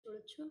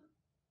చూడొచ్చు.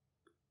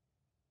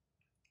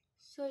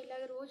 సో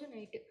ఇలాగ రోజు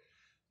నైట్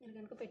మీరు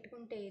కనుక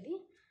పెట్టుకుంటే ఇది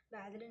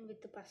వ్యాజిలిన్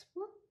విత్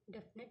పసుపు,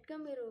 డెఫినెట్గా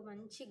మీరు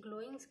మంచి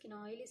గ్లోయింగ్ స్కిన్,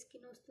 ఆయిలీ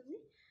స్కిన్ వస్తుంది.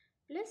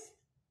 ప్లస్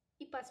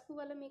ఈ పసుపు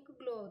వల్ల మీకు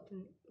గ్లో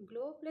అవుతుంది.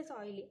 గ్లో ప్లస్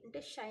ఆయిలీ అంటే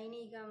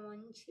షైనీగా,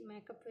 మంచి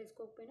మేకప్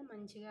వేసుకోకపోయినా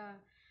మంచిగా,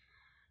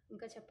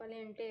 ఇంకా చెప్పాలి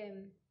అంటే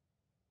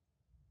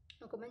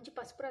ఒక మంచి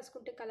పసుపు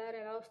రాసుకుంటే కలర్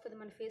ఎలా వస్తుంది,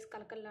 మన ఫేస్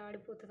కలకల్లా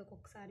ఆడిపోతుంది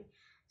ఒక్కొక్కసారి.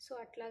 సో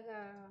అట్లాగా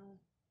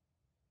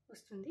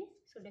వస్తుంది.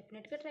 సో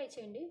డెఫినెట్గా ట్రై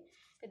చేయండి.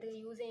 పెద్దగా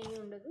యూజ్ ఏమీ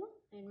ఉండదు.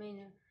 ఐ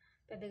మీన్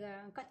పెద్దగా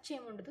ఖర్చు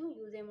ఏమి ఉండదు,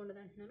 యూజ్ ఏమి ఉండదు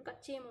అంటున్నాను.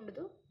 ఖర్చు ఏమి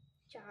ఉండదు,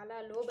 చాలా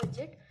లో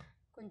బడ్జెట్.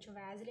 కొంచెం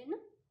వ్యాజిలిన్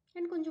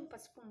అండ్ కొంచెం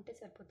పసుపు ఉంటే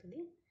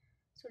సరిపోతుంది.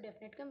 సో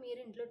డెఫినెట్గా మీరు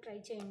ఇంట్లో ట్రై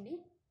చేయండి.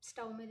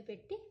 స్టవ్ మీద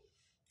పెట్టి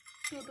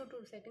 2 to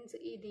 2 seconds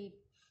ఇది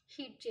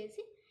హీట్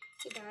చేసి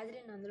ఈ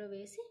వ్యాజిలిన్ అందులో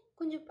వేసి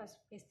కొంచెం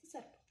పసుపు వేస్తే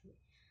సరిపోతుంది.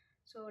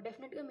 సో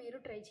డెఫినెట్గా మీరు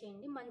ట్రై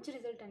చేయండి, మంచి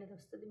రిజల్ట్ అనేది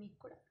వస్తుంది మీకు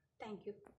కూడా. Thank you.